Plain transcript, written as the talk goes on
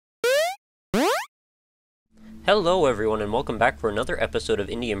Hello everyone and welcome back for another episode of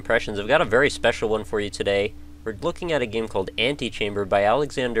Indie Impressions. I've got a very special one for you today. We're looking at a game called Antichamber by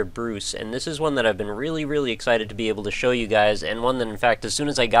Alexander Bruce, and this is one that I've been really excited to be able to show you guys, and one that in fact as soon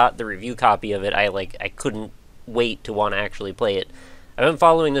as I got the review copy of it, I couldn't wait to want to actually play it. I've been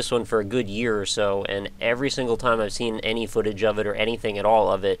following this one for a good year or so, and every single time I've seen any footage of it or anything at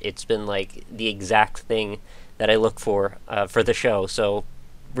all of it, it's been like the exact thing that I look for the show, so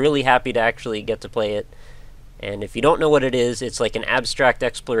really happy to actually get to play it. And if you don't know what it is, it's like an abstract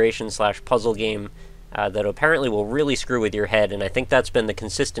exploration / puzzle game that apparently will really screw with your head, and I think that's been the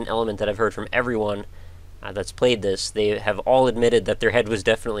consistent element that I've heard from everyone that's played this. They have all admitted that their head was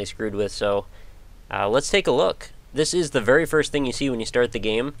definitely screwed with, so let's take a look. This is the very first thing you see when you start the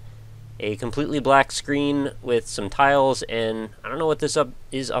game. A completely black screen with some tiles, and I don't know what this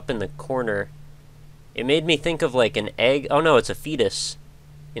is up in the corner. It made me think of like an egg. Oh no, it's a fetus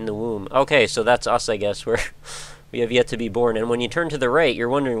in the womb. Okay, so that's us, I guess. We have yet to be born. And when you turn to the right, you're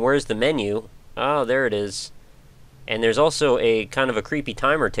wondering, where's the menu? Oh, there it is. And there's also a kind of a creepy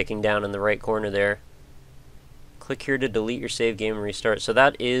timer ticking down in the right corner there. Click here to delete your save game and restart. So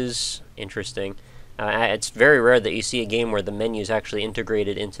that is interesting. It's very rare that you see a game where the menu is actually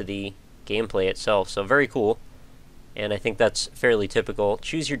integrated into the gameplay itself. So very cool. And I think that's fairly typical.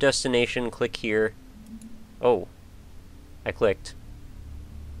 Choose your destination, click here. Oh, I clicked.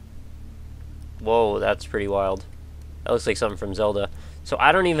 Whoa, that's pretty wild. That looks like something from Zelda. So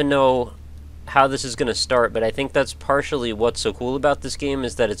I don't even know how this is going to start, but I think that's partially what's so cool about this game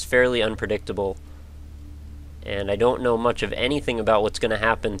is that it's fairly unpredictable. And I don't know much of anything about what's going to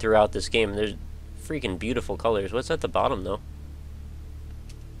happen throughout this game. There's freaking beautiful colors. What's at the bottom, though?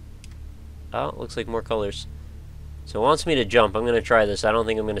 Oh, looks like more colors. So it wants me to jump. I'm going to try this. I don't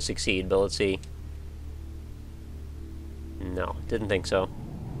think I'm going to succeed, but let's see. No, didn't think so.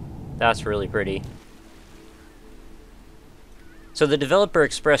 That's really pretty. So the developer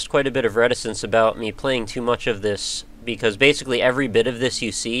expressed quite a bit of reticence about me playing too much of this, because basically every bit of this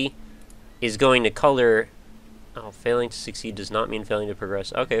you see is going to color... Oh, failing to succeed does not mean failing to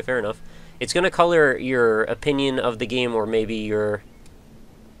progress. Okay, fair enough. It's going to color your opinion of the game, or maybe your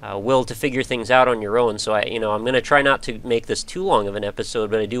will to figure things out on your own. So I'm going to try not to make this too long of an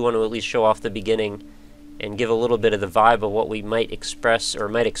episode, but I do want to at least show off the beginning and give a little bit of the vibe of what we might express or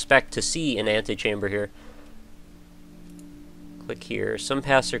might expect to see in Antichamber here. Click here. Some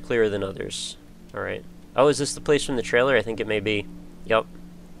paths are clearer than others. Alright. Oh, is this the place from the trailer? I think it may be. Yep.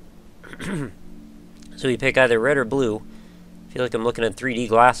 So we pick either red or blue. I feel like I'm looking at 3D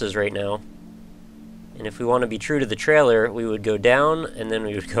glasses right now. And if we want to be true to the trailer, we would go down, and then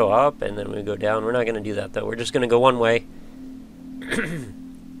we would go up, and then we would go down. We're not going to do that, though. We're just going to go one way.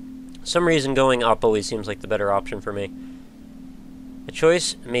 Some reason going up always seems like the better option for me. The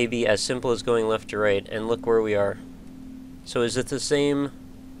choice may be as simple as going left to right, and look where we are. So is it the same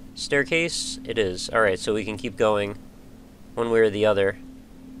staircase? It is. Alright, so we can keep going one way or the other.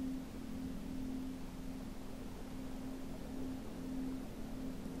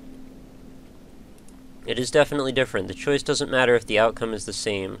 It is definitely different. The choice doesn't matter if the outcome is the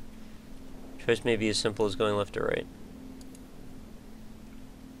same. The choice may be as simple as going left or right.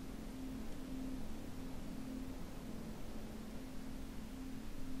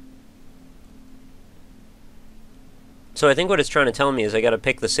 So I think what it's trying to tell me is I gotta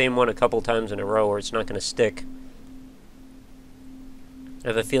pick the same one a couple times in a row or it's not gonna stick. I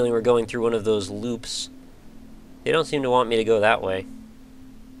have a feeling we're going through one of those loops. They don't seem to want me to go that way.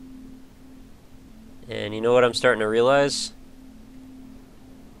 And you know what I'm starting to realize?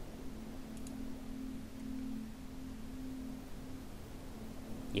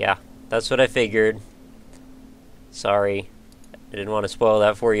 Yeah, that's what I figured. Sorry. I didn't want to spoil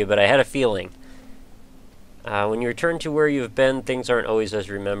that for you, but I had a feeling. When you return to where you've been, things aren't always as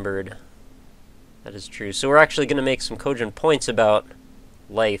remembered. That is true. So we're actually going to make some cogent points about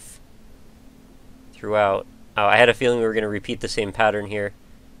life throughout. Oh, I had a feeling we were going to repeat the same pattern here.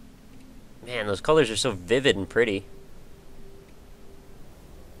 Man, those colors are so vivid and pretty.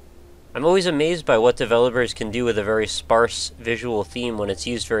 I'm always amazed by what developers can do with a very sparse visual theme when it's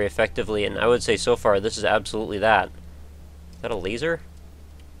used very effectively, and I would say so far this is absolutely that. Is that a laser?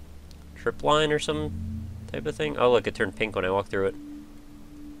 Trip line or some type of thing? Oh look, it turned pink when I walked through it.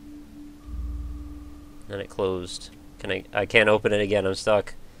 Then it closed. I can't open it again, I'm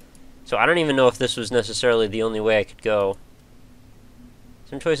stuck. So I don't even know if this was necessarily the only way I could go.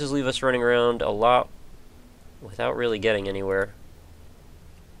 Some choices leave us running around a lot without really getting anywhere.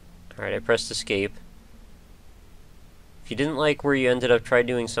 Alright, I pressed escape. If you didn't like where you ended up, try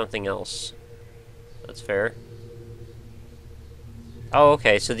doing something else. That's fair. Oh,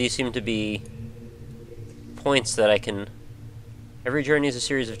 okay, so these seem to be points that I can... Every journey is a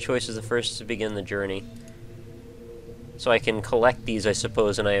series of choices, the first to begin the journey. So I can collect these, I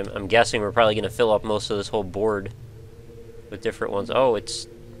suppose, and I'm guessing we're probably going to fill up most of this whole board with different ones. Oh, it's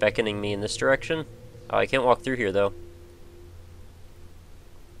beckoning me in this direction. Oh, I can't walk through here, though.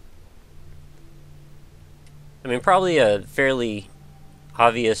 I mean, probably a fairly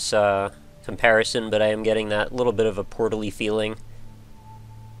obvious comparison, but I am getting that little bit of a portal-y feeling.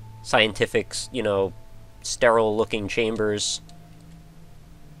 Scientific, you know, sterile-looking chambers.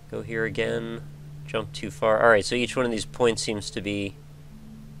 Go here again. Jump too far. Alright, so each one of these points seems to be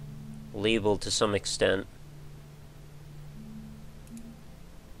labeled to some extent. You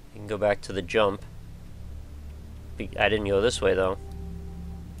can go back to the jump. I didn't go this way, though.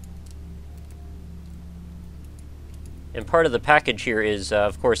 And part of the package here is,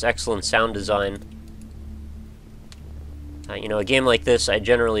 of course, excellent sound design. You know, a game like this, I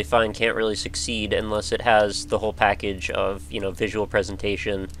generally find can't really succeed unless it has the whole package of, you know, visual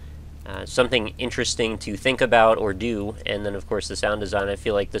presentation, something interesting to think about or do, and then, of course, the sound design. I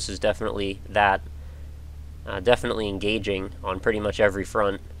feel like this is definitely that. Definitely engaging on pretty much every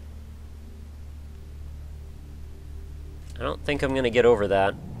front. I don't think I'm going to get over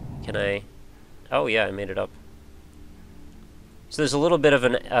that. Can I? Oh, yeah, I made it up. So there's a little bit of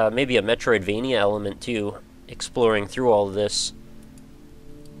an, maybe a Metroidvania element, too, exploring through all of this.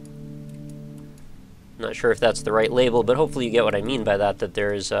 Not sure if that's the right label, but hopefully you get what I mean by that, that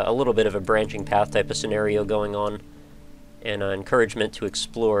there's a little bit of a branching path type of scenario going on, and encouragement to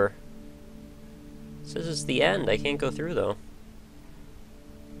explore. It says it's the end. I can't go through, though.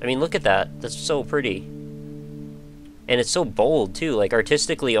 I mean, look at that. That's so pretty. And it's so bold, too. Like,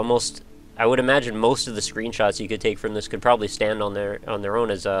 artistically, almost... I would imagine most of the screenshots you could take from this could probably stand on their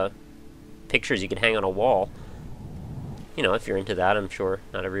own as pictures you could hang on a wall. You know, if you're into that, I'm sure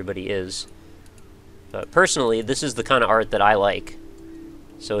not everybody is. But personally, this is the kind of art that I like.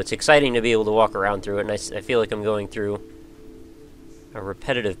 So it's exciting to be able to walk around through it, and I feel like I'm going through a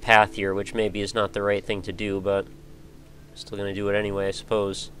repetitive path here, which maybe is not the right thing to do, but I'm still going to do it anyway, I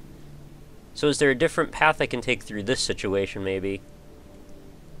suppose. So is there a different path I can take through this situation, maybe?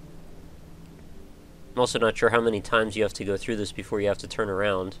 I'm also not sure how many times you have to go through this before you have to turn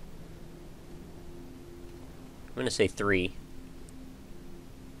around. I'm going to say 3.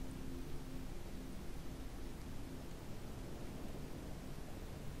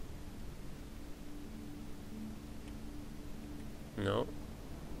 No.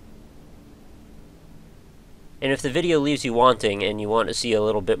 And if the video leaves you wanting and you want to see a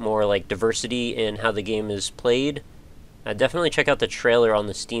little bit more like diversity in how the game is played, definitely check out the trailer on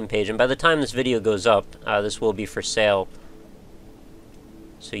the Steam page. And by the time this video goes up, this will be for sale.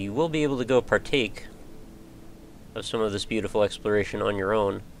 So you will be able to go partake of some of this beautiful exploration on your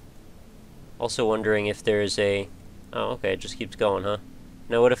own. Also wondering if there's a... Oh, okay, it just keeps going, huh?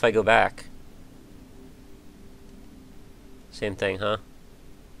 Now what if I go back? Same thing, huh?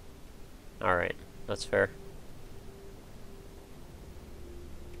 Alright, that's fair.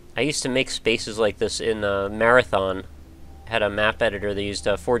 I used to make spaces like this in Marathon. Had a map editor. They used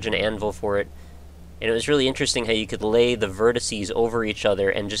Forge and Anvil for it. And it was really interesting how you could lay the vertices over each other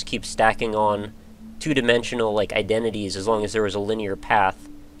and just keep stacking on two-dimensional like identities as long as there was a linear path.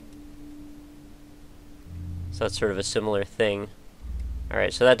 So that's sort of a similar thing.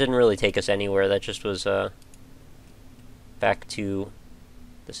 Alright, so that didn't really take us anywhere. That just was back to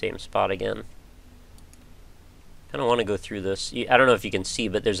the same spot again. I don't want to go through this. I don't know if you can see,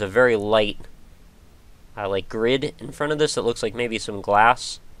 but there's a very light like grid in front of this that looks like maybe some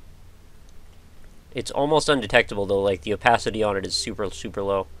glass. It's almost undetectable though, like the opacity on it is super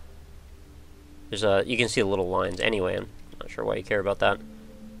low. There's you can see the little lines. Anyway, I'm not sure why you care about that.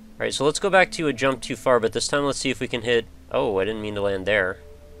 Alright, so let's go back to a jump too far, but this time let's see if we can hit... Oh, I didn't mean to land there.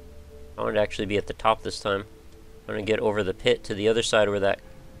 I wanted to actually be at the top this time. I'm gonna get over the pit to the other side where that...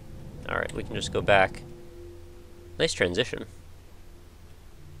 Alright, we can just go back. Nice transition.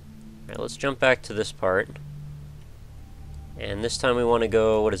 Alright, let's jump back to this part. And this time we want to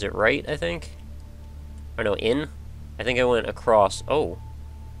go, what is it, right, I think? Or no, in? I think I went across. Oh.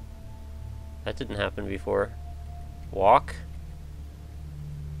 That didn't happen before. Walk?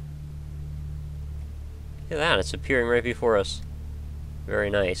 Look at that, it's appearing right before us. Very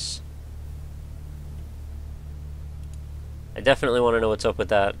nice. I definitely want to know what's up with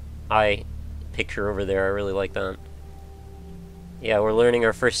that eye picture over there. I really like that. Yeah, we're learning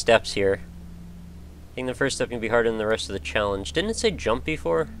our first steps here. I think the first step can be harder than the rest of the challenge. Didn't it say jump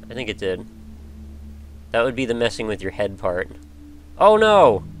before? I think it did. That would be the messing with your head part. Oh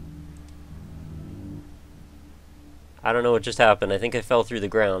no! I don't know what just happened. I think I fell through the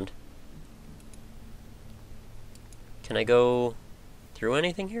ground. Can I go through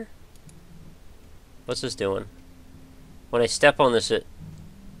anything here? What's this doing? When I step on this, it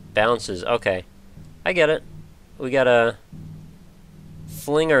bounces. Okay. I get it. We gotta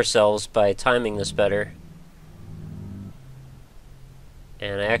fling ourselves by timing this better.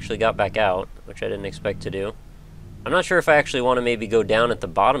 And I actually got back out, which I didn't expect to do. I'm not sure if I actually want to maybe go down at the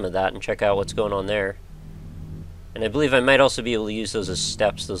bottom of that and check out what's going on there. And I believe I might also be able to use those as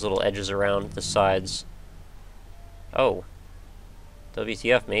steps, those little edges around the sides. Oh.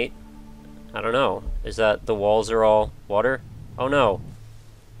 WTF, mate. I don't know. Is that the walls are all water? Oh no.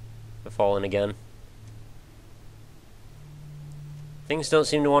 I've fallen again. Things don't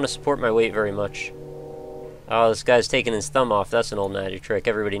seem to want to support my weight very much. Oh, this guy's taking his thumb off. That's an old magic trick.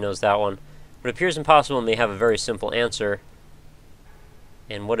 Everybody knows that one. What appears impossible may have a very simple answer.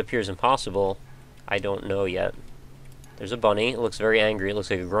 And what appears impossible, I don't know yet. There's a bunny. It looks very angry. It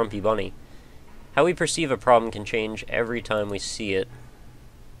looks like a grumpy bunny. How we perceive a problem can change every time we see it.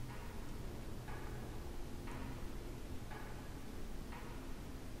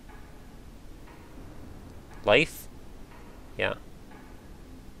 Life? Yeah.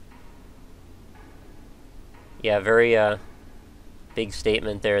 Yeah, very, big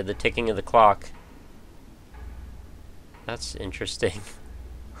statement there. The ticking of the clock. That's interesting.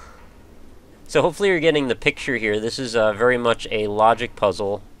 So hopefully you're getting the picture here. This is very much a logic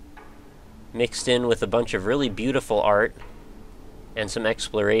puzzle mixed in with a bunch of really beautiful art and some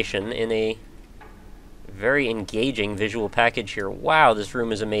exploration in a very engaging visual package here. Wow, this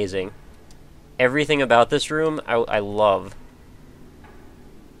room is amazing. Everything about this room, I love.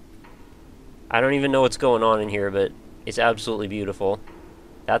 I don't even know what's going on in here, but it's absolutely beautiful.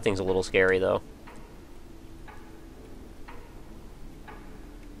 That thing's a little scary, though.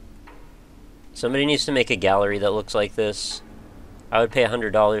 Somebody needs to make a gallery that looks like this. I would pay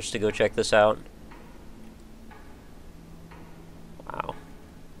 $100 to go check this out. Wow.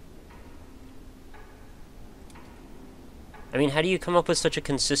 I mean, how do you come up with such a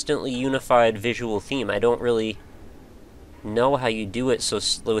consistently unified visual theme? I don't really know how you do it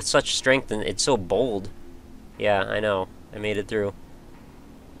with such strength, and it's so bold. Yeah, I know. I made it through.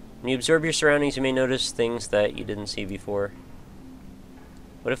 When you observe your surroundings, you may notice things that you didn't see before.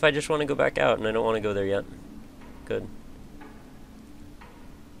 What if I just want to go back out and I don't want to go there yet? Good.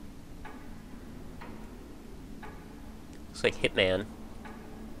 Looks like Hitman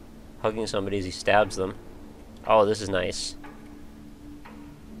hugging somebody as he stabs them. Oh, this is nice.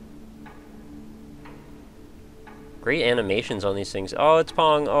 Great animations on these things. Oh, it's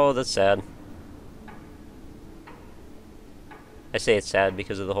Pong. Oh, that's sad. I say it's sad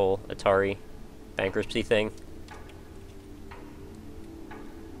because of the whole Atari bankruptcy thing.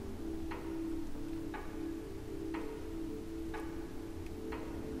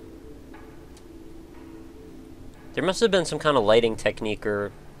 There must have been some kind of lighting technique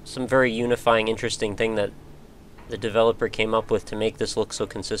or some very unifying, interesting thing that the developer came up with to make this look so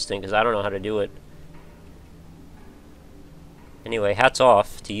consistent, because I don't know how to do it. Anyway, hats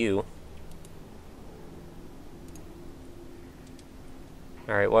off to you.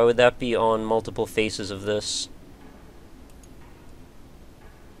 Alright, why would that be on multiple faces of this?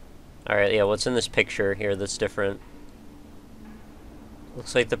 Alright, yeah, what's in this picture here that's different?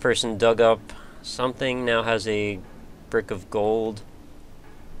 Looks like the person dug up something, now has a brick of gold.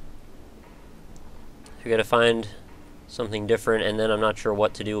 We gotta find something different, and then I'm not sure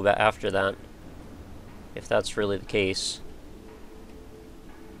what to do about after that, if that's really the case.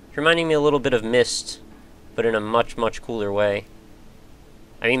 It's reminding me a little bit of Myst, but in a much, much cooler way.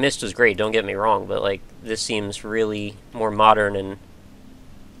 I mean, Myst was great, don't get me wrong, but like, this seems really more modern and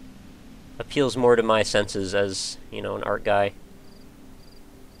appeals more to my senses as, you know, an art guy.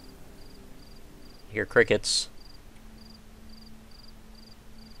 I hear crickets.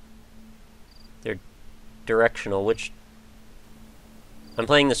 They're directional, which... I'm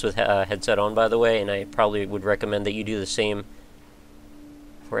playing this with a headset on, by the way, and I probably would recommend that you do the same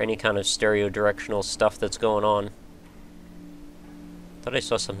for any kind of stereo directional stuff that's going on. Thought I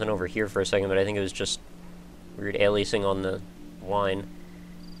saw something over here for a second, but I think it was just weird aliasing on the line.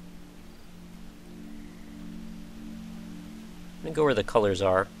 I'm gonna go where the colors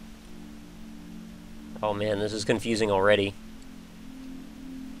are. Oh man, this is confusing already.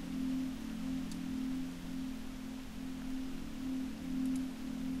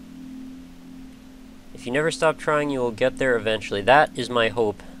 If you never stop trying, you will get there eventually. That is my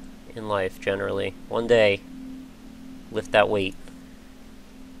hope in life, generally. One day, lift that weight.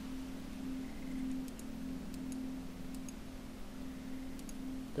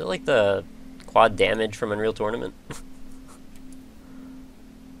 Is it like the quad damage from Unreal Tournament?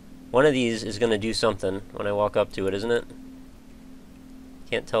 One of these is going to do something when I walk up to it, isn't it?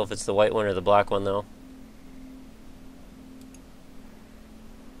 Can't tell if it's the white one or the black one, though.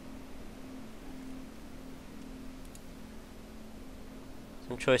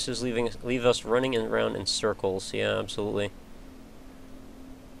 Some choices leave us running around in circles. Yeah, absolutely.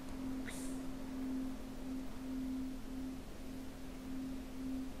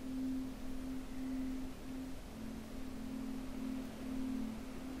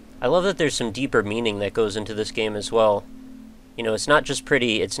 I love that there's some deeper meaning that goes into this game as well. You know, it's not just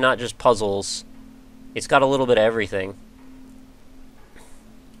pretty, it's not just puzzles. It's got a little bit of everything.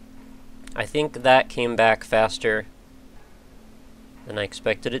 I think that came back faster than I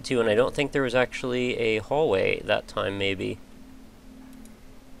expected it to, and I don't think there was actually a hallway that time, maybe.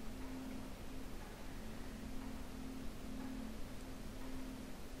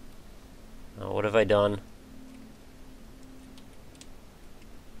 Oh, what have I done?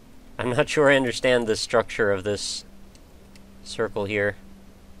 I'm not sure I understand the structure of this circle here.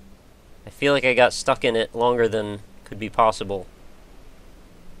 I feel like I got stuck in it longer than could be possible.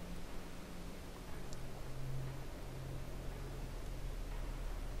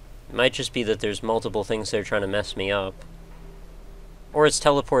 It might just be that there's multiple things that are trying to mess me up. Or it's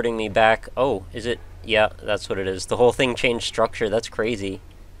teleporting me back. Oh, is it? Yeah, that's what it is. The whole thing changed structure. That's crazy.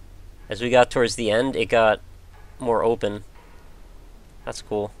 As we got towards the end, it got more open. That's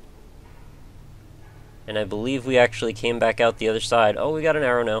cool. And I believe we actually came back out the other side. Oh, we got an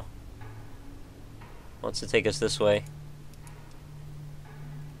arrow now. Wants to take us this way.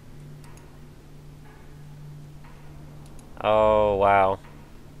 Oh, wow.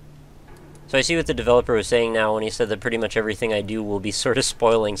 So I see what the developer was saying now when he said that pretty much everything I do will be sort of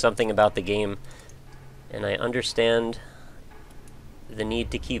spoiling something about the game. And I understand the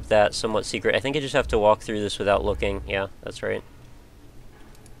need to keep that somewhat secret. I think I just have to walk through this without looking. Yeah, that's right.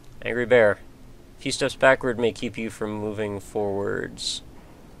 Angry bear. A few steps backward may keep you from moving forwards.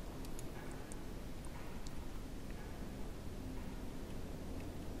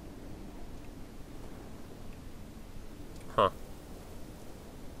 Huh.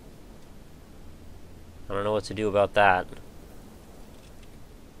 I don't know what to do about that.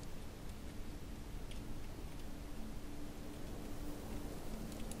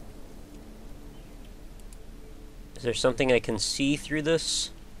 Is there something I can see through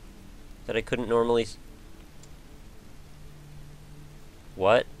this that I couldn't normally...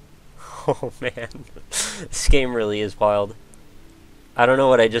 What? Oh man, this game really is wild. I don't know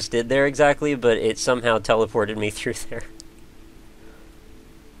what I just did there exactly, but it somehow teleported me through there.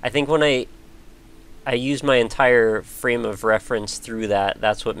 I think when I used my entire frame of reference through that,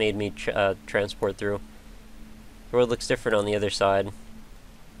 that's what made me transport through. The world looks different on the other side.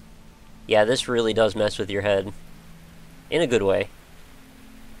 Yeah, this really does mess with your head. In a good way.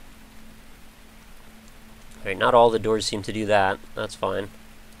 Alright, not all the doors seem to do that. That's fine.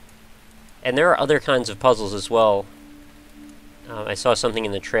 And there are other kinds of puzzles as well. I saw something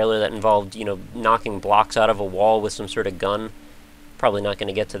in the trailer that involved, you know, knocking blocks out of a wall with some sort of gun. Probably not going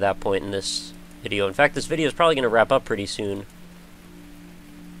to get to that point in this video. In fact, this video is probably going to wrap up pretty soon.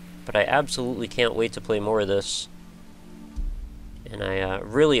 But I absolutely can't wait to play more of this. And I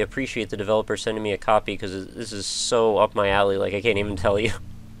really appreciate the developer sending me a copy, because this is so up my alley, like I can't even tell you.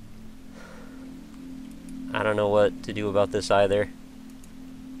 I don't know what to do about this either.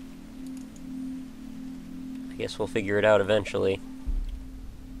 I guess we'll figure it out eventually.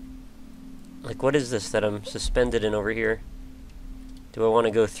 Like, what is this that I'm suspended in over here? Do I want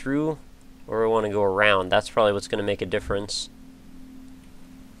to go through, or do I want to go around? That's probably what's going to make a difference.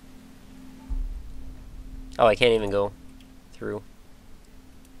 Oh, I can't even go through.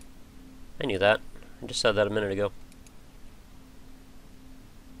 I knew that. I just said that a minute ago.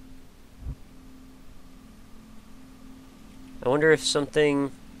 I wonder if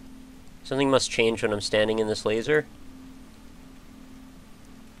something must change when I'm standing in this laser.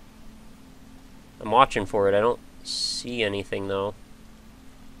 I'm watching for it. I don't see anything though.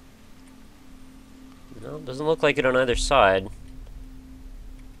 No, it doesn't look like it on either side.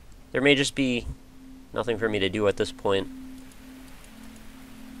 There may just be nothing for me to do at this point.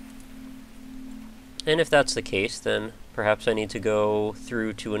 And if that's the case, then perhaps I need to go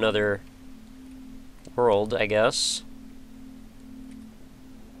through to another world, I guess.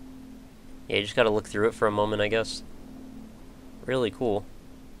 Yeah, you just gotta look through it for a moment, I guess. Really cool.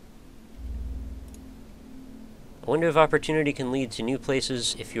 A window of opportunity can lead to new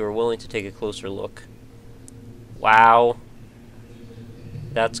places if you are willing to take a closer look. Wow.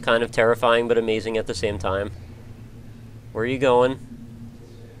 That's kind of terrifying but amazing at the same time. Where are you going?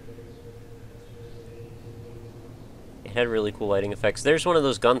 It had really cool lighting effects. There's one of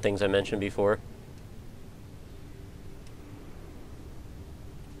those gun things I mentioned before.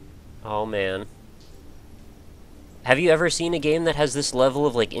 Oh man. Have you ever seen a game that has this level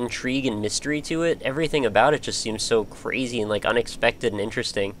of like intrigue and mystery to it? Everything about it just seems so crazy and like unexpected and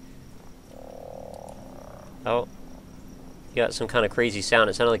interesting. Oh. You got some kind of crazy sound.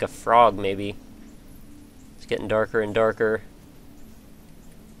 It sounded like a frog maybe. It's getting darker and darker.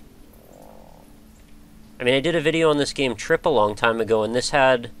 I mean, I did a video on this game Trip a long time ago, and this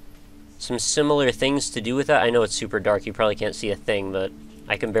had some similar things to do with that. I know it's super dark, you probably can't see a thing, but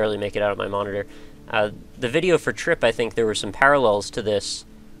I can barely make it out of my monitor. The video for Trip, I think there were some parallels to this,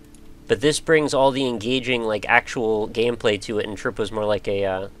 but this brings all the engaging, like, actual gameplay to it, and Trip was more like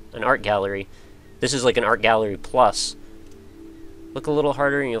an art gallery. This is like an art gallery plus. Look a little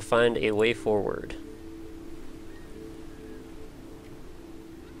harder and you'll find a way forward.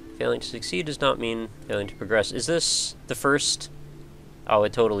 Failing to succeed does not mean failing to progress. Is this the first? Oh,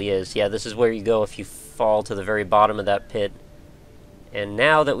 it totally is. Yeah, this is where you go if you fall to the very bottom of that pit. And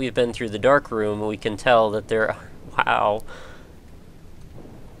now that we've been through the dark room, we can tell that there are, wow,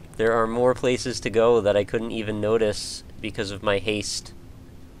 there are more places to go that I couldn't even notice because of my haste.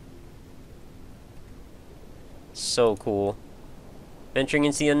 So cool. Venturing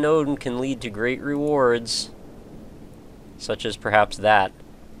into the unknown can lead to great rewards, such as perhaps that.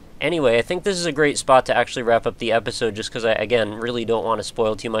 Anyway, I think this is a great spot to actually wrap up the episode just because I, again, really don't want to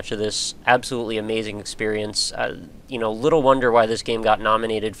spoil too much of this absolutely amazing experience. You know, little wonder why this game got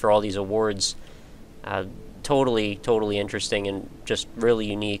nominated for all these awards. Totally, totally interesting and just really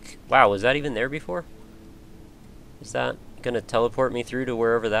unique. Wow, was that even there before? Is that going to teleport me through to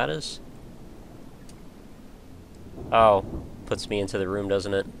wherever that is? Oh, puts me into the room,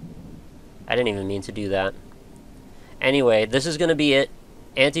 doesn't it? I didn't even mean to do that. Anyway, this is going to be it.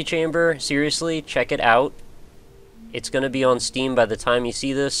 Antichamber, seriously, check it out. It's going to be on Steam by the time you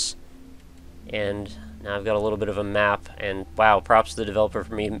see this. And now I've got a little bit of a map. And wow, props to the developer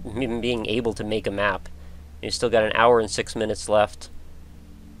for me even being able to make a map. You've still got an hour and 6 minutes left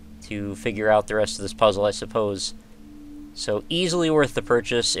to figure out the rest of this puzzle, I suppose. So easily worth the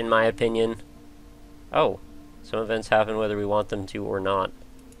purchase, in my opinion. Oh, some events happen whether we want them to or not.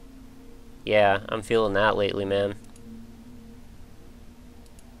 Yeah, I'm feeling that lately, man.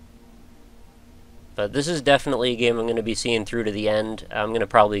 But this is definitely a game I'm going to be seeing through to the end. I'm going to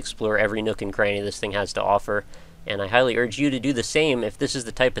probably explore every nook and cranny this thing has to offer, and I highly urge you to do the same if this is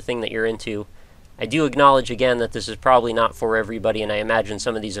the type of thing that you're into. I do acknowledge again that this is probably not for everybody, and I imagine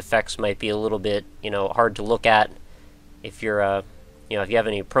some of these effects might be a little bit, you know, hard to look at if you're, you know, if you have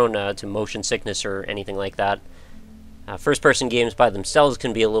any prone to motion sickness or anything like that. First-person games by themselves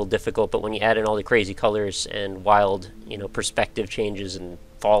can be a little difficult, but when you add in all the crazy colors and wild, you know, perspective changes and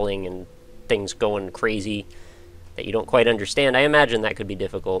falling and things going crazy that you don't quite understand, I imagine that could be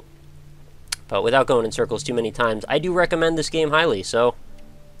difficult. But without going in circles too many times, I do recommend this game highly, so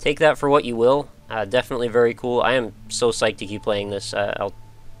take that for what you will. Definitely very cool. I am so psyched to keep playing this. I'll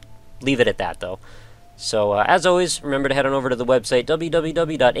leave it at that, though. So, as always, remember to head on over to the website,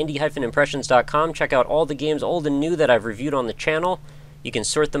 www.indie-impressions.com. Check out all the games, old and new, that I've reviewed on the channel. You can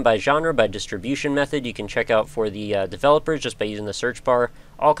sort them by genre, by distribution method. You can check out for the developers just by using the search bar.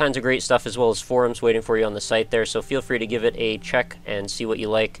 All kinds of great stuff, as well as forums waiting for you on the site there. So feel free to give it a check and see what you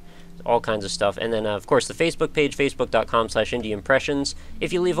like. All kinds of stuff. And then, of course, the Facebook page, facebook.com/indieimpressions.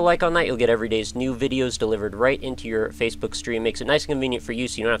 If you leave a like on that, you'll get every day's new videos delivered right into your Facebook stream. Makes it nice and convenient for you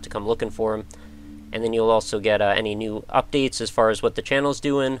so you don't have to come looking for them. And then you'll also get any new updates as far as what the channel's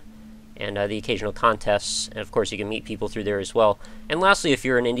doing, and the occasional contests, and of course you can meet people through there as well. And lastly, if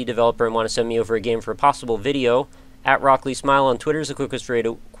you're an indie developer and want to send me over a game for a possible video, at RockLeeSmile on Twitter is the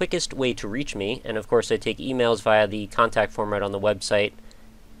quickest way to reach me, and of course I take emails via the contact form right on the website.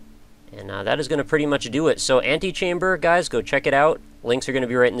 And that is going to pretty much do it. So Antichamber, guys, go check it out. Links are going to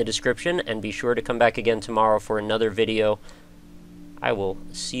be right in the description, and be sure to come back again tomorrow for another video. I will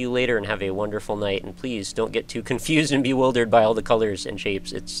see you later and have a wonderful night. And please don't get too confused and bewildered by all the colors and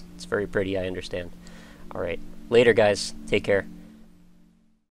shapes. It's very pretty, I understand. Alright, later guys. Take care.